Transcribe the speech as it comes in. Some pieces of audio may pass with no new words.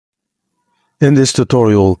In this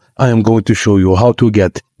tutorial, I am going to show you how to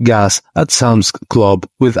get gas at Sam's Club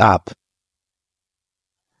with app.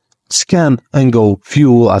 Scan and Go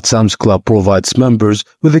Fuel at Sam's Club provides members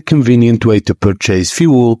with a convenient way to purchase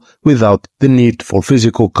fuel without the need for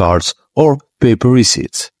physical cards or paper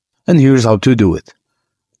receipts. And here's how to do it.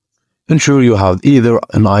 Ensure you have either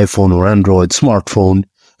an iPhone or Android smartphone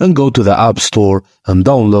and go to the App Store and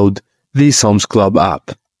download the Sam's Club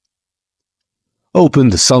app. Open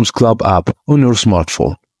the Sam's Club app on your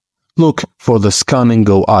smartphone. Look for the Scan and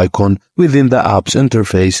Go icon within the app's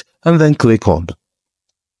interface and then click on.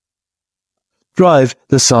 Drive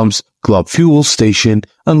the Sam's Club fuel station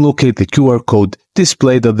and locate the QR code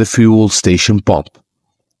displayed at the fuel station pump.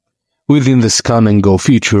 Within the Scan and Go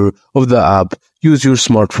feature of the app, use your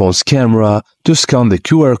smartphone's camera to scan the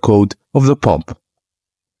QR code of the pump.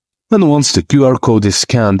 And once the QR code is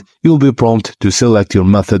scanned, you'll be prompted to select your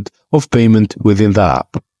method of payment within the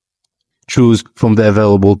app. Choose from the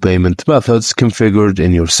available payment methods configured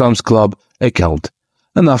in your Sam's Club account,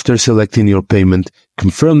 and after selecting your payment,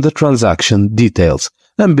 confirm the transaction details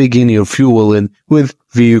and begin your fueling with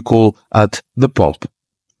vehicle at the pump.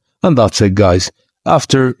 And that's it, guys.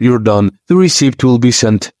 After you're done, the receipt will be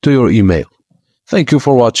sent to your email. Thank you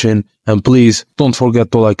for watching, and please don't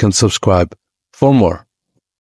forget to like and subscribe for more.